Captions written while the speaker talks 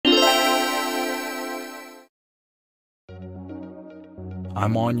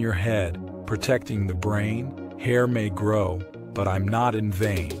I'm on your head, protecting the brain. Hair may grow, but I'm not in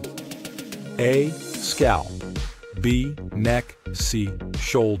vain. A. Scalp. B. Neck. C.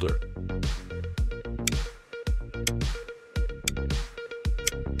 Shoulder.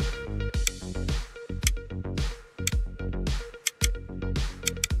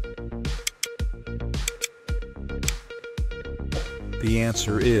 The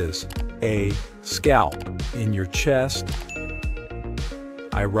answer is A. Scalp. In your chest.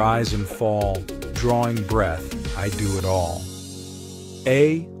 I rise and fall, drawing breath, I do it all.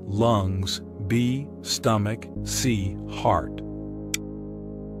 A. Lungs. B. Stomach. C. Heart.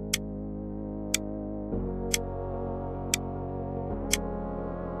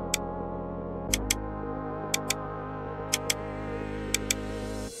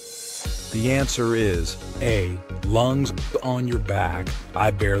 The answer is A. Lungs. On your back, I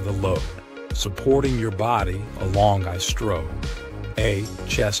bear the load. Supporting your body, along I strode. A.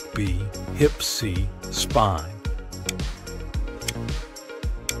 Chest. B. Hip. C. Spine.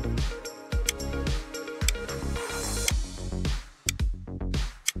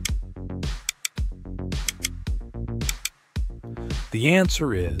 The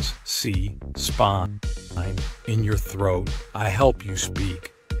answer is C. Spine. In your throat, I help you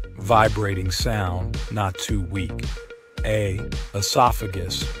speak. Vibrating sound, not too weak. A.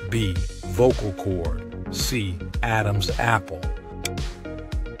 Esophagus. B. Vocal cord. C. Adam's apple.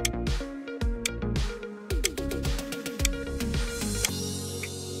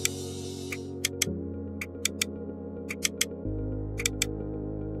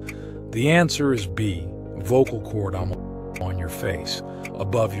 The answer is B. Vocal cord on your face,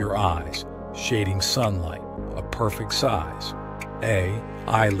 above your eyes, shading sunlight, a perfect size. A.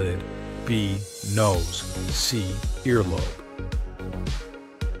 Eyelid. B. Nose. C. Earlobe.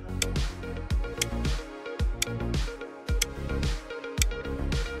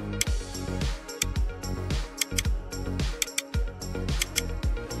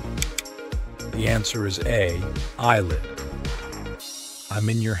 The answer is A. Eyelid. I'm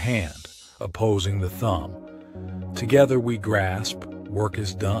in your hand, opposing the thumb. Together we grasp, work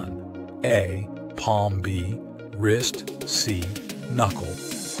is done. A. Palm. B. Wrist. C. Knuckle.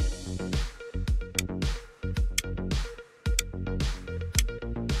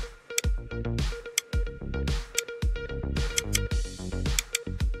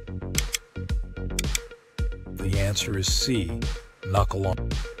 The answer is C. Knuckle on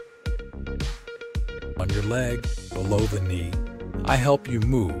your leg, below the knee. I help you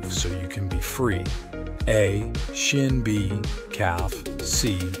move so you can be free. A. Shin. B. Calf.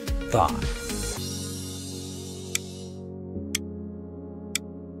 C. Thigh.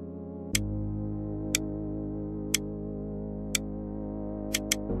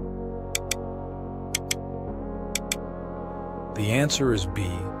 The answer is B.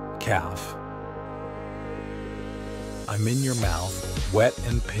 Calf. I'm in your mouth, wet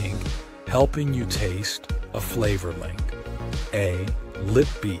and pink, helping you taste a flavor link. A. Lip.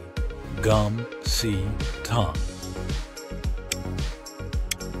 B. Gum. C. Tongue.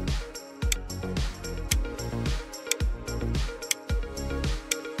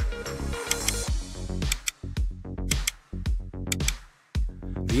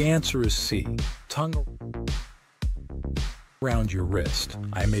 The answer is C. Tongue around your wrist.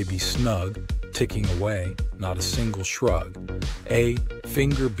 I may be snug, ticking away, not a single shrug. A.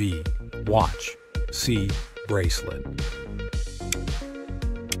 Finger. B. Watch. C. Bracelet.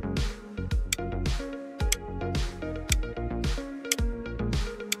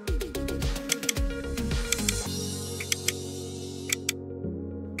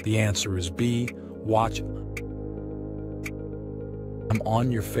 The answer is B. Watch. I'm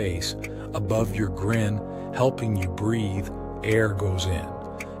on your face, above your grin, helping you breathe. Air goes in.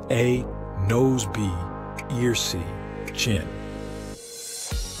 A. Nose. B. Ear. C. Chin.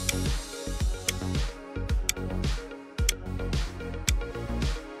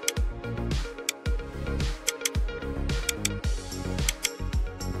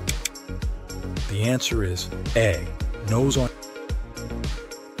 The answer is A. Nose on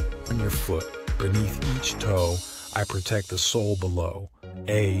your foot, beneath each toe, I protect the sole below.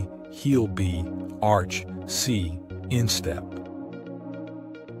 A. Heel. B. Arch. C. Instep.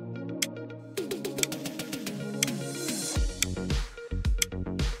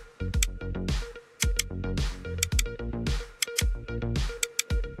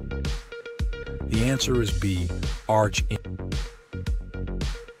 The answer is B. Arch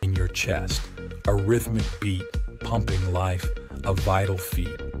in your chest, a rhythmic beat, pumping life, a vital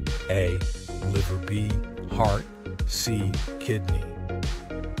feat. A. Liver. B. Heart. C. Kidney.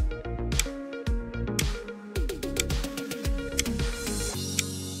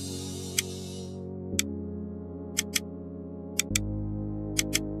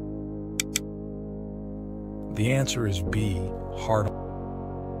 The answer is B, heart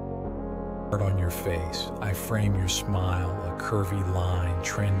on your face. I frame your smile, a curvy line,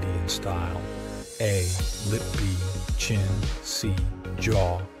 trendy in style. A, lip. B, chin. C,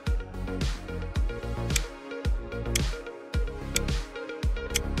 jaw.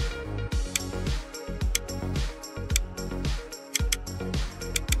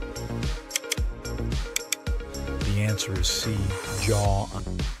 The answer is C, jaw.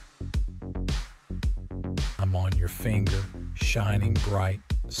 I'm on your finger, shining bright,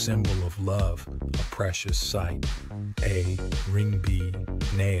 symbol of love, a precious sight. A, ring. B,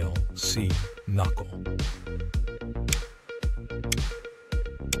 nail. C, knuckle.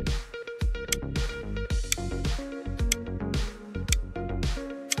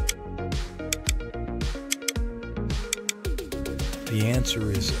 The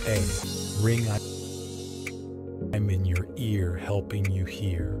answer is A, ring. I'm in your ear, helping you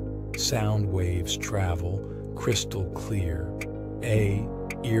hear. Sound waves travel, crystal clear. A,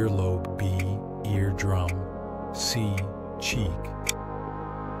 earlobe. B, eardrum. C, cheek.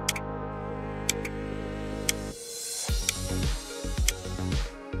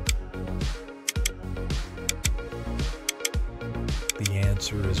 The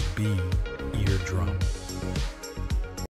answer is B, eardrum.